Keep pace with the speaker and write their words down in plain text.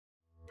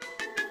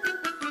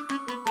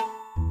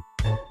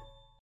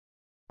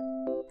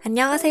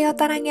안녕하세요,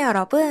 따랑이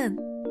여러분.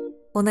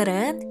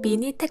 오늘은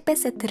미니 택배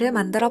세트를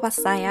만들어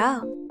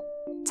봤어요.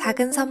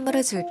 작은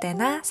선물을 줄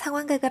때나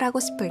상황극을 하고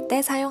싶을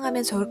때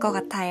사용하면 좋을 것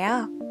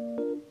같아요.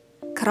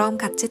 그럼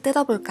같이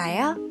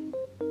뜯어볼까요?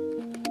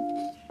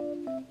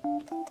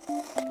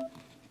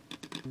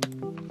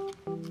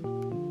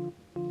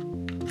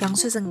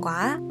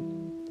 영수증과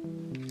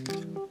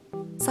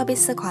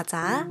서비스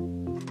과자,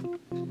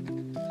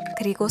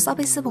 그리고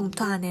서비스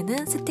봉투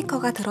안에는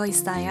스티커가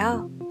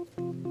들어있어요.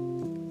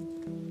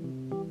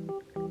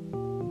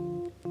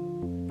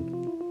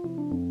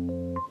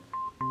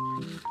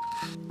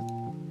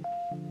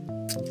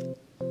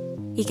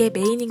 이게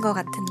메인인 것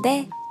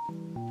같은데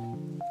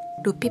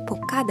루피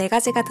포카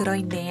 4가지가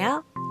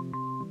들어있네요.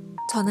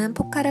 저는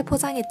포카를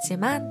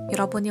포장했지만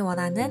여러분이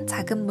원하는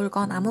작은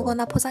물건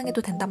아무거나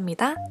포장해도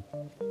된답니다.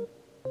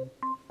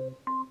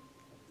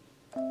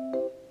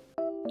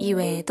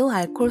 이외에도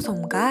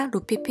알콜솜과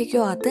루피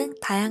피규어 등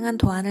다양한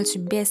도안을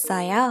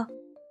준비했어요.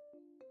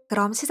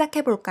 그럼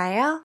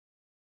시작해볼까요?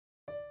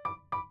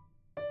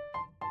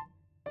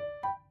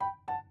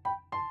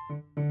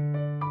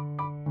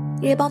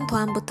 (1번)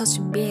 도안부터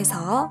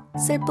준비해서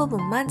쓸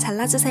부분만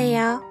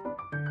잘라주세요.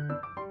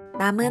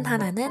 남은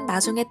하나는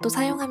나중에 또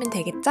사용하면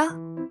되겠죠?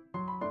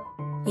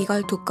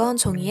 이걸 두꺼운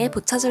종이에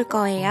붙여줄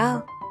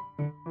거예요.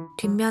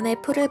 뒷면에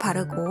풀을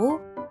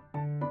바르고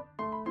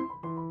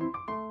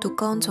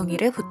두꺼운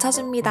종이를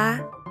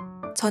붙여줍니다.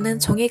 저는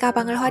종이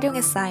가방을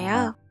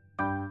활용했어요.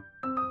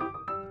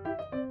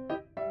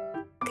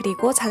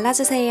 그리고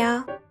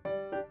잘라주세요.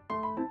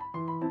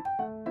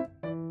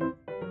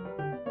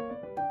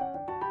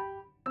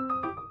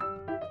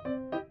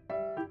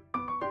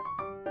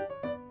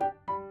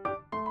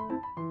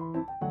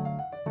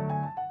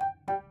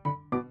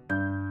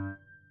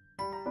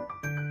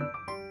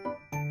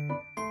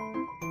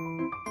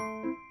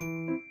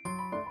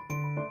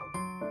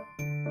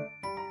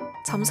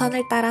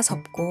 점선을 따라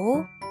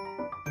접고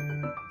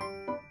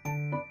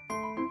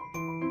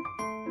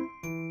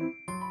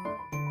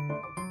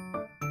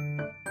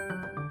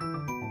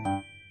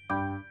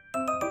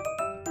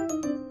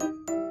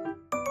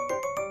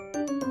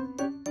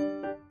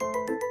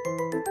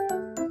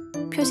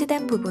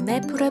표시된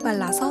부분에 풀을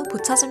발라서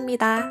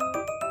붙여줍니다.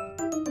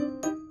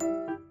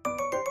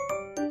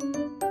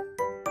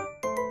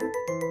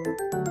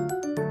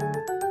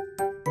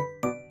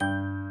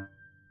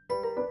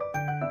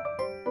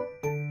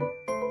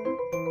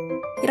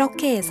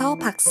 이렇게 해서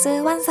박스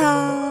완성!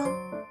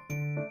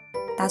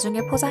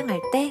 나중에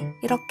포장할 때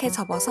이렇게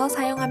접어서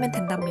사용하면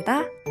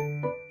된답니다.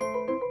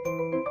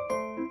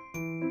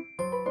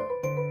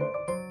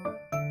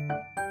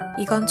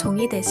 이건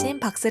종이 대신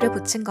박스를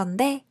붙인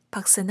건데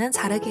박스는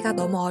자르기가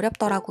너무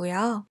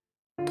어렵더라고요.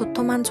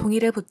 도톰한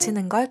종이를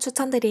붙이는 걸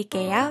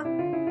추천드릴게요.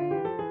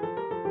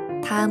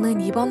 다음은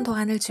 2번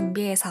도안을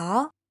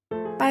준비해서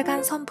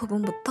빨간 선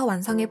부분부터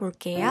완성해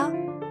볼게요.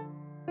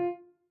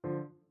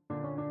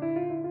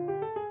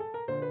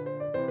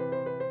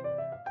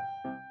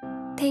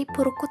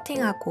 테이프로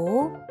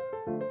코팅하고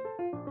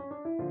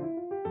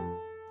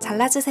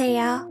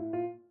잘라주세요.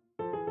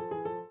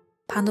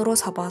 반으로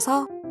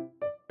접어서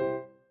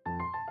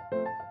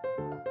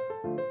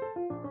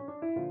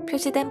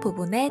표시된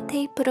부분에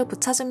테이프를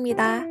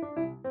붙여줍니다.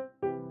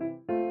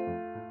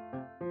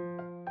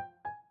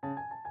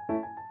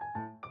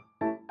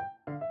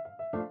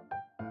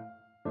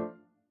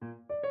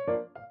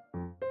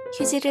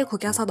 휴지를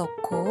구겨서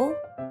넣고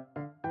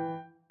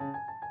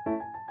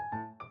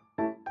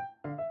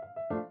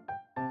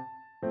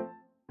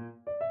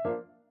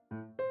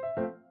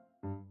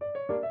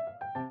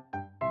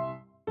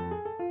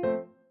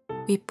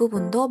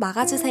윗부분도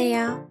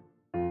막아주세요.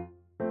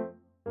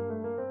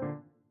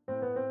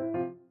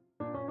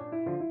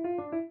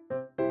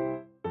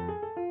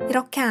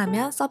 이렇게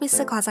하면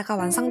서비스 과자가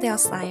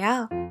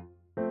완성되었어요.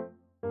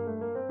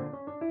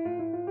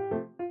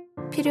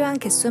 필요한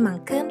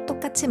개수만큼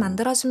똑같이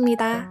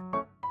만들어줍니다.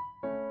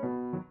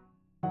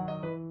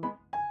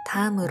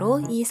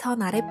 다음으로 이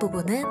선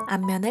아랫부분은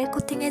앞면을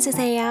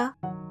코팅해주세요.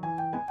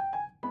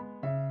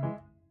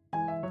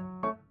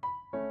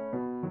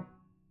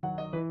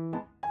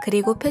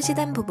 그리고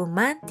표시된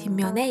부분만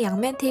뒷면에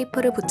양면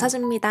테이프를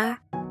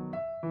붙여줍니다.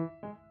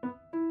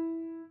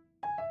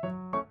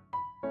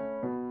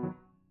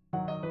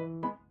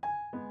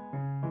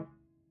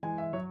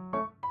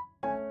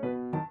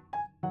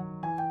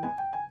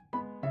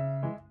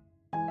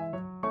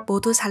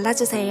 모두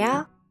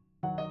잘라주세요.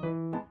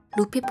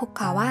 루피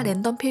포카와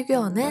랜덤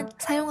피규어는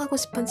사용하고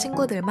싶은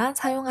친구들만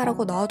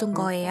사용하라고 넣어둔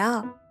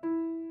거예요.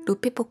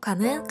 루피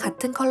포카는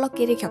같은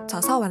컬러끼리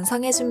겹쳐서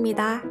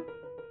완성해줍니다.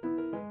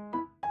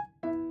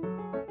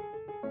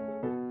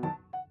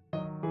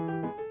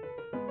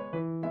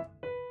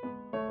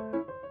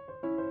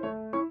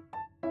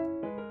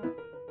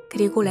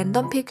 그리고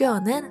랜덤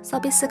피규어는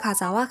서비스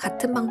과자와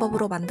같은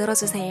방법으로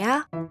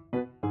만들어주세요.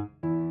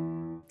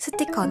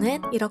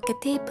 스티커는 이렇게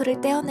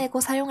테이프를 떼어내고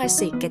사용할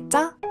수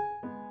있겠죠?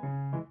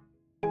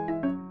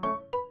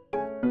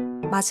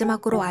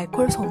 마지막으로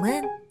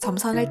알콜솜은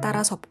점선을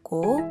따라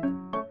접고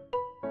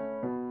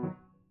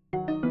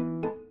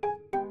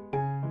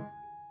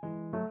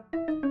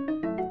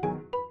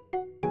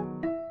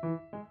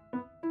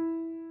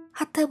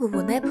끝에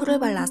부분에 풀을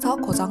발라서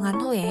고정한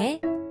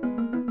후에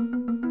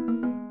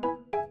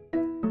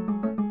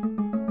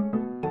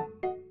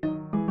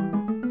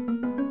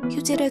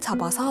휴지를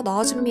접어서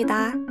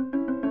넣어줍니다.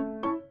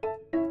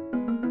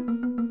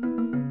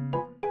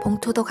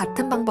 봉투도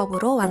같은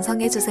방법으로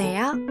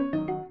완성해주세요.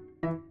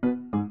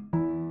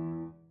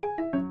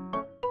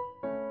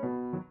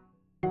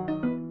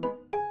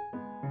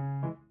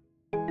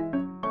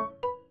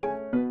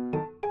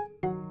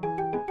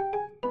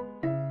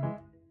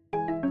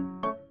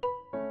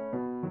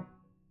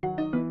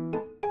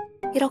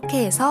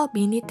 이렇게 해서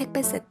미니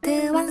택배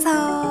세트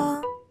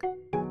완성!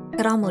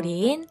 그럼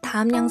우린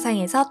다음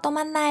영상에서 또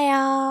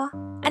만나요.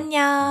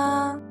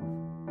 안녕!